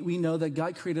 we know that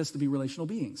God created us to be relational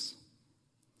beings.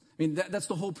 I mean, that's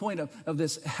the whole point of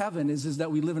this heaven is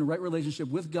that we live in right relationship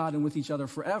with God and with each other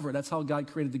forever. That's how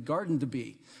God created the garden to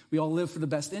be. We all live for the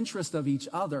best interest of each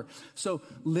other. So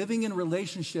living in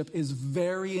relationship is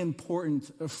very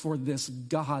important for this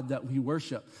God that we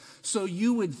worship. So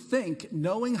you would think,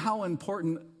 knowing how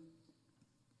important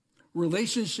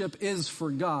relationship is for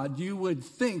God, you would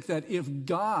think that if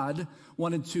God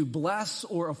wanted to bless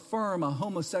or affirm a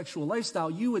homosexual lifestyle,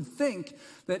 you would think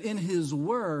that in his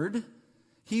word,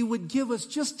 he would give us,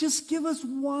 just give us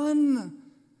one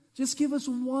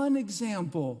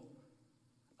example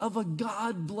of a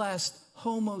God-blessed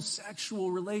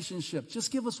homosexual relationship.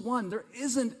 Just give us one. There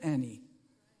isn't any.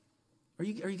 Are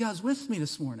you guys with me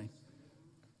this morning?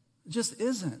 It just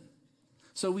isn't.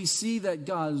 So we see that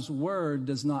God's word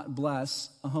does not bless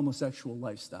a homosexual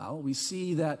lifestyle. We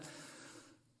see that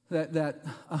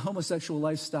a homosexual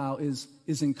lifestyle is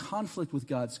in conflict with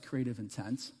God's creative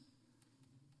intent.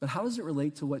 But how does it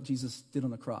relate to what Jesus did on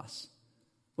the cross?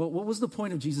 Well, what was the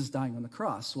point of Jesus dying on the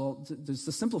cross? Well, just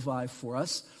to simplify for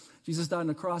us, Jesus died on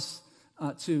the cross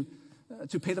to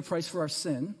pay the price for our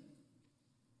sin,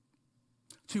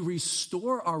 to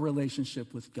restore our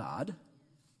relationship with God,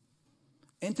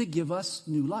 and to give us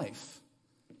new life.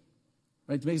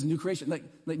 Right? To make us a new creation, like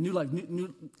new life,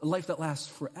 new life that lasts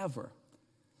forever.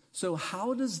 So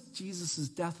how does Jesus'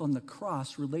 death on the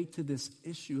cross relate to this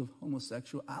issue of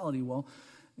homosexuality? Well,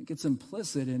 I think it's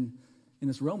implicit in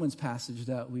this Romans passage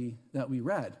that we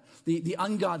read. The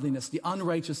ungodliness, the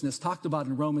unrighteousness talked about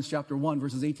in Romans chapter 1,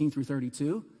 verses 18 through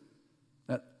 32,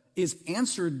 that is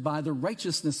answered by the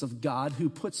righteousness of God who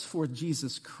puts forth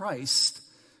Jesus Christ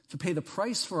to pay the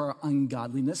price for our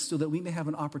ungodliness so that we may have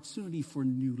an opportunity for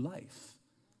new life.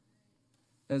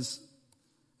 As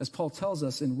Paul tells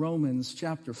us in Romans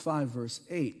chapter 5, verse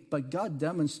 8, but God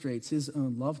demonstrates his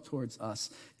own love towards us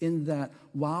in that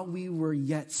while we were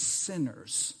yet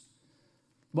sinners,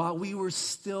 while we were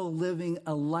still living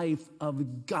a life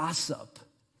of gossip,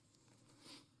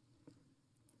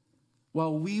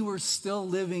 while we were still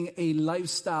living a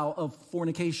lifestyle of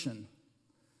fornication.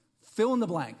 Fill in the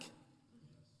blank.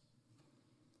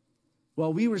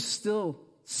 While we were still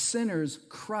sinners,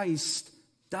 Christ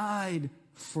died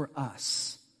for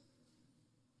us.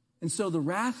 And so the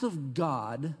wrath of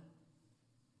God,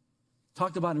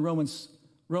 talked about in Romans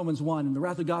 1, and the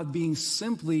wrath of God being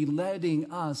simply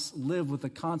letting us live with the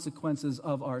consequences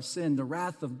of our sin. The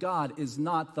wrath of God is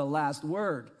not the last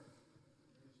word.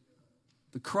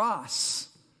 The cross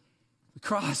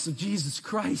of Jesus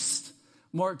Christ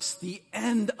marks the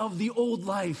end of the old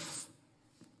life.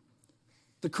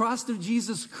 The cross of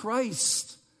Jesus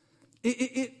Christ,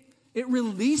 it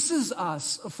releases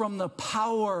us from the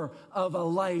power of a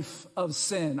life of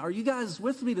sin. Are you guys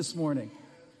with me this morning?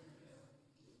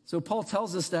 So Paul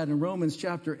tells us that in Romans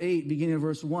chapter 8, beginning of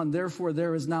verse 1, therefore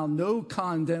there is now no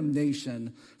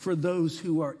condemnation for those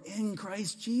who are in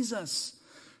Christ Jesus.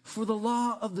 For the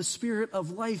law of the Spirit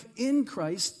of life in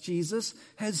Christ Jesus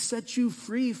has set you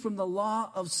free from the law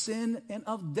of sin and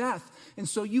of death. And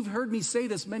so you've heard me say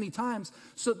this many times.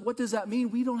 So what does that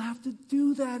mean? We don't have to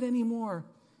do that anymore.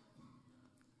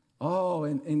 Oh,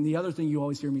 and the other thing you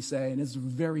always hear me say, and it's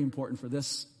very important for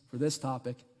this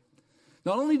topic,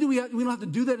 not only do we don't have to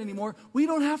do that anymore, we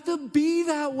don't have to be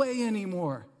that way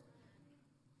anymore.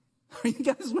 Are you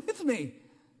guys with me?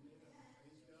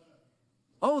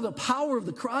 Oh, the power of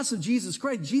the cross of Jesus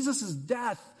Christ. Jesus'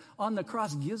 death on the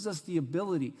cross gives us the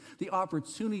ability, the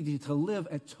opportunity to live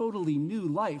a totally new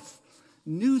life,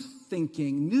 new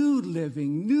thinking, new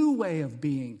living, new way of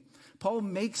being. Paul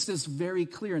makes this very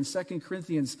clear in 2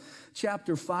 Corinthians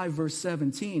chapter 5, verse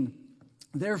 17.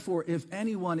 Therefore, if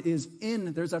anyone is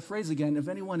in, there's that phrase again, if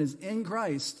anyone is in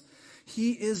Christ,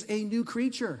 he is a new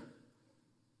creature.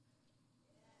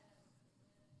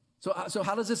 So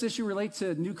how does this issue relate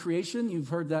to new creation? You've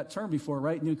heard that term before,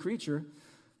 right? New creature.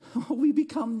 We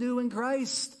become new in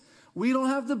Christ. We don't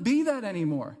have to be that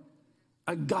anymore.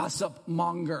 A gossip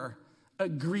monger, a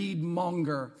greed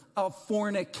monger, a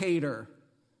fornicator.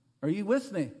 Are you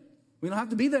with me? We don't have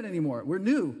to be that anymore. We're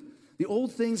new. The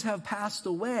old things have passed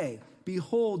away.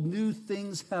 Behold, new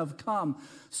things have come.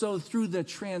 So through the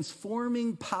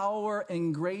transforming power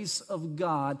and grace of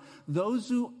God,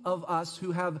 those of us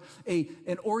who have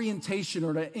an orientation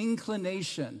or an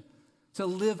inclination to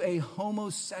live a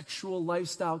homosexual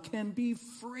lifestyle can be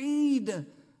freed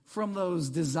from those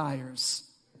desires.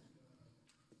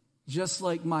 Just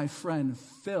like my friend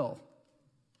Phil.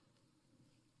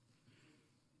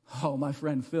 Oh, my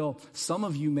friend Phil, some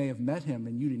of you may have met him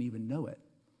and you didn't even know it.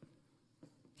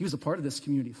 He was a part of this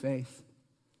community of faith,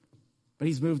 but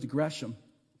he's moved to Gresham.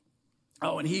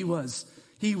 Oh, and he was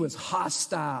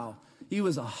hostile. He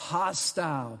was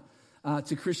hostile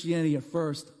to Christianity at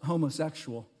first,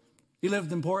 homosexual. He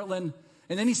lived in Portland,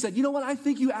 and then he said, you know what, I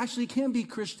think you actually can be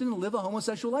Christian and live a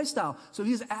homosexual lifestyle. So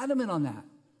he's adamant on that.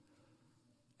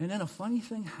 And then a funny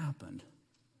thing happened.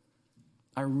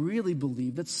 I really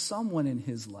believe that someone in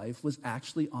his life was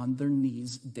actually on their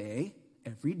knees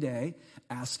every day,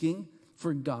 asking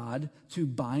for God to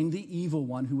bind the evil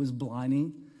one who was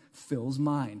blinding Phil's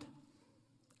mind.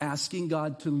 Asking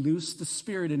God to loose the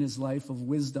spirit in his life of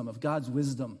wisdom, of God's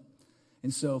wisdom.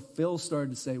 And so Phil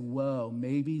started to say, whoa,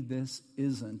 maybe this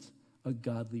isn't a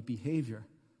godly behavior.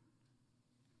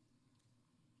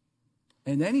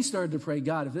 And then he started to pray,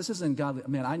 God, if this isn't godly,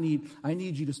 man, I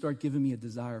need you to start giving me a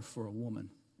desire for a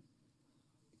woman.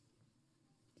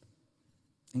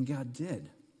 And God did.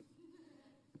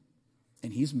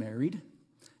 And he's married,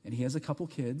 and he has a couple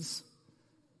kids,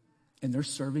 and they're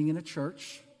serving in a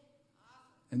church,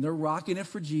 and they're rocking it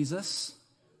for Jesus.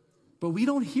 But we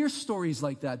don't hear stories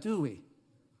like that, do we?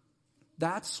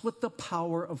 That's what the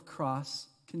power of cross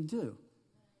can do.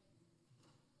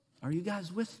 Are you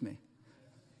guys with me?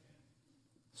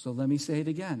 So let me say it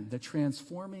again. The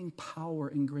transforming power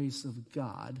and grace of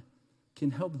God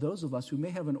can help those of us who may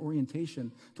have an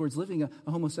orientation towards living a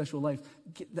homosexual life.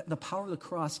 The power of the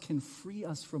cross can free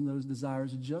us from those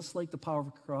desires, just like the power of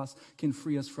the cross can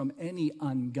free us from any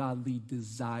ungodly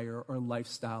desire or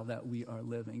lifestyle that we are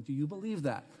living. Do you believe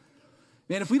that?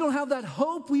 Man, if we don't have that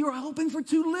hope, we are hoping for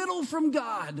too little from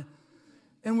God.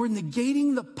 And we're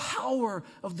negating the power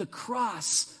of the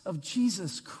cross of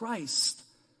Jesus Christ.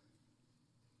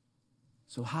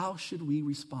 So how should we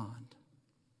respond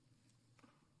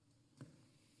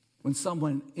when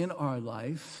someone in our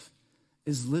life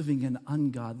is living an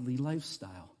ungodly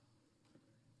lifestyle?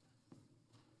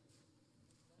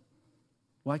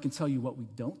 Well, I can tell you what we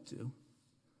don't do.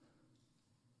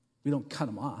 We don't cut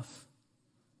them off.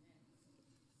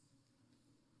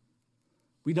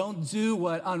 We don't do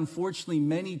what, unfortunately,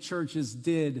 many churches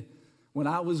did when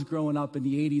I was growing up in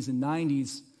the 80s and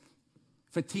 90s.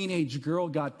 If a teenage girl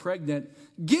got pregnant,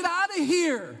 get out of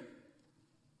here.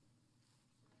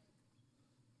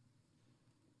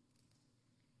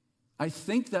 I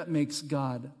think that makes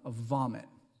God vomit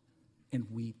and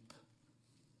weep.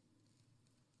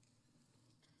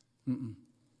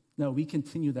 No, we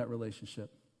continue that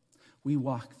relationship. We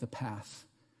walk the path.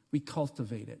 We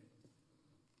cultivate it.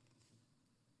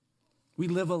 We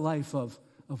live a life of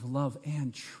love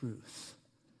and truth.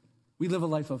 We live a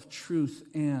life of truth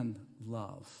and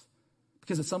love.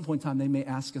 Because at some point in time, they may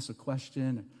ask us a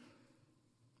question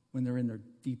when they're in their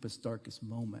deepest, darkest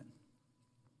moment.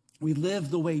 We live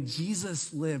the way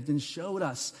Jesus lived and showed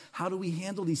us how do we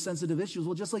handle these sensitive issues.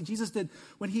 Well, just like Jesus did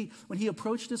when he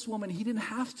approached this woman, he didn't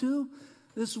have to.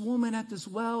 This woman at this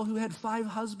well who had 5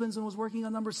 husbands and was working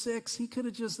on number 6, he could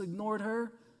have just ignored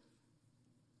her.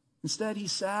 Instead, he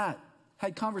sat,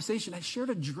 had conversation, I shared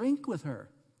a drink with her.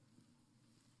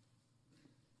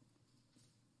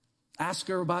 Asked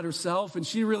her about herself, and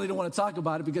she really didn't want to talk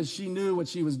about it because she knew what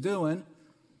she was doing.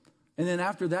 And then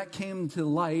after that came to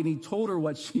light, and he told her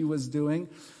what she was doing.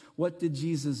 What did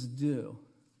Jesus do?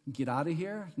 Get out of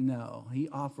here? No. He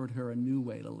offered her a new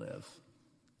way to live.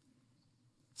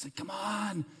 He said, come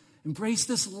on, embrace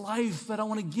this life that I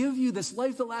want to give you, this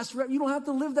life that lasts forever. You don't have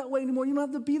to live that way anymore. You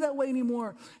don't have to be that way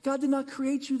anymore. God did not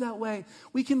create you that way.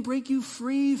 We can break you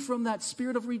free from that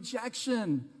spirit of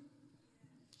rejection.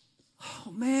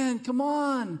 Oh, man, come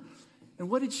on. And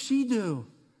what did she do?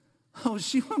 Oh,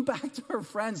 she went back to her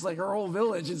friends, like her whole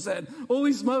village, and said,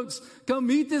 holy smokes, come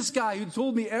meet this guy who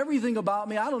told me everything about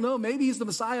me. I don't know, maybe he's the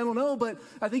Messiah, I don't know, but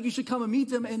I think you should come and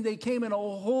meet him. And they came, and a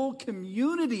whole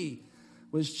community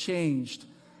was changed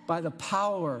by the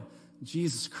power of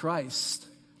Jesus Christ.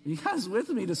 Are you guys with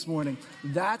me this morning?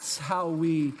 That's how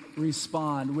we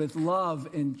respond, with love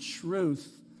and truth.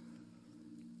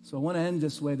 So I want to end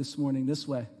this way this morning, this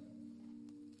way.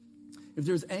 If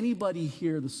there's anybody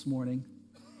here this morning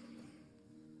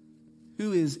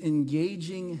who is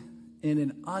engaging in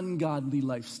an ungodly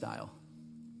lifestyle,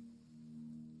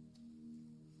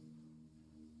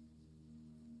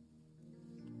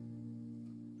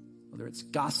 whether it's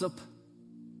gossip,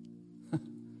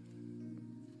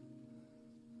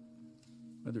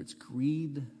 whether it's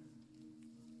greed,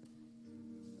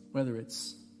 whether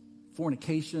it's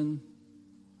fornication,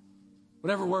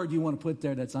 whatever word you want to put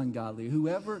there that's ungodly,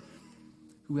 whoever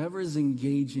is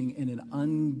engaging in an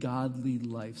ungodly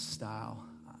lifestyle,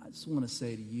 I just want to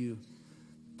say to you,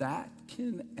 that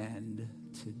can end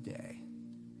today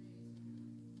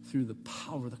through the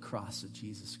power of the cross of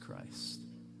Jesus Christ.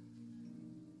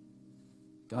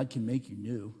 God can make you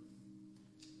new.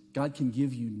 God can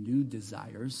give you new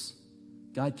desires.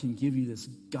 God can give you this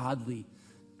godly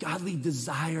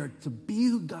desire to be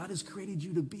who God has created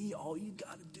you to be. All you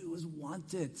got to do is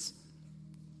want it.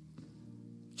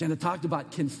 Jenna talked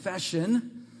about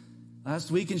confession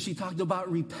last week, and she talked about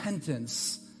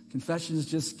repentance. Confession is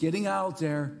just getting out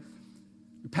there.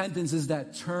 Repentance is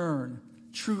that turn.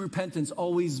 True repentance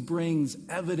always brings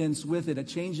evidence with it, a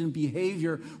change in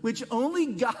behavior, which only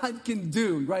God can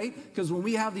do, right? Because when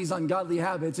we have these ungodly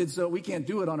habits, we can't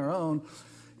do it on our own.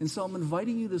 And so I'm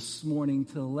inviting you this morning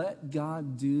to let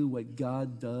God do what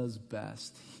God does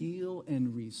best. Heal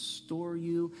and restore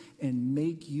you and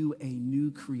make you a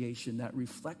new creation that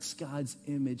reflects God's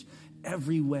image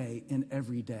every way and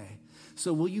every day.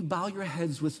 So will you bow your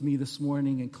heads with me this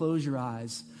morning and close your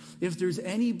eyes? If there's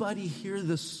anybody here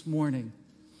this morning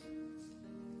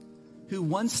who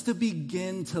wants to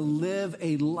begin to live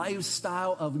a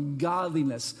lifestyle of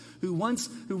godliness, who wants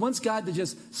God to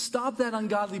just stop that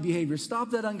ungodly behavior,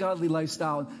 stop that ungodly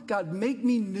lifestyle. God, make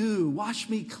me new, wash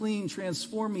me clean,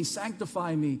 transform me,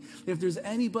 sanctify me. If there's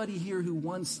anybody here who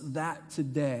wants that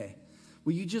today,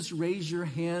 will you just raise your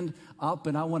hand up,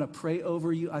 and I want to pray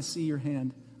over you. I see your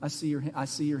hand. I see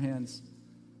your hands.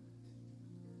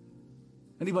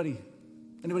 Anybody?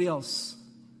 Anybody else?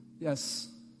 Yes.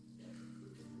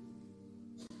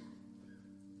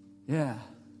 Yeah.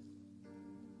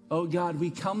 Oh God, we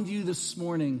come to you this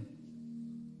morning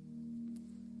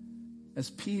as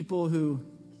people who,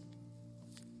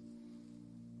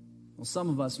 well, some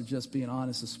of us are just being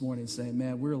honest this morning, saying,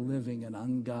 man, we're living an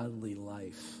ungodly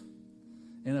life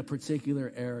in a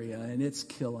particular area, and it's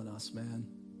killing us, man.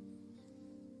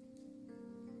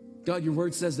 God, your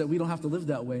word says that we don't have to live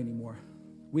that way anymore.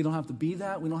 We don't have to be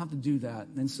that. We don't have to do that.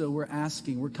 And so we're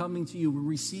asking, we're coming to you, we're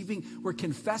receiving, we're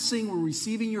confessing, we're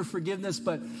receiving your forgiveness.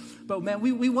 But man,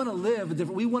 we want to live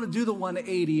different. We want to do the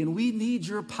 180, and we need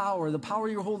your power, the power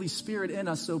of your Holy Spirit in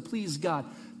us. So please, God,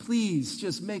 please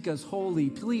just make us holy.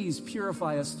 Please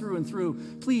purify us through and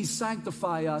through. Please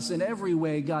sanctify us in every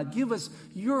way, God. Give us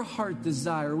your heart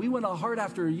desire. We want a heart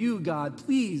after you, God.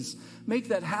 Please make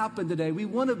that happen today. We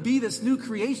want to be this new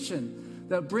creation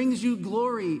that brings you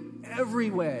glory every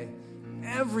way,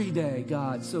 every day,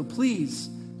 God. So please,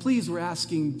 we're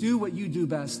asking, do what you do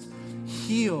best.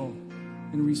 Heal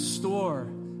and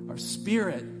restore our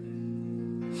spirit.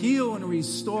 Heal and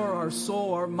restore our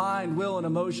soul, our mind, will, and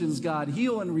emotions, God.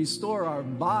 Heal and restore our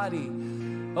body.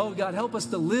 Oh, God, help us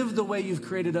to live the way you've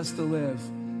created us to live.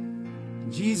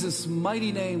 In Jesus'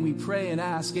 mighty name we pray and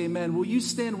ask, amen. Will you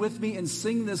stand with me and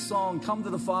sing this song, Come to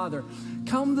the Father?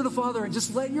 Come to the Father and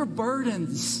just let your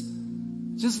burdens,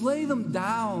 just lay them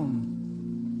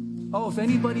down. Oh, if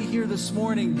anybody here this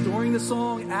morning, during the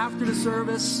song, after the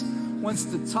service, wants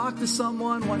to talk to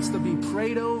someone, wants to be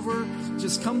prayed over,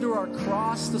 just come to our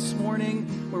cross this morning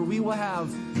where we will have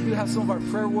some of our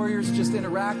prayer warriors just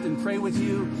interact and pray with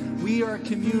you. We are a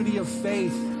community of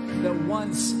faith that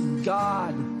wants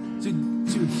God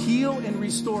to heal and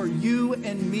restore you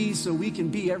and me so we can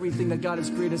be everything that God has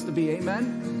created us to be.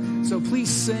 Amen? So please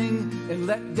sing and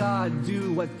let God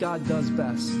do what God does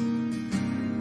best.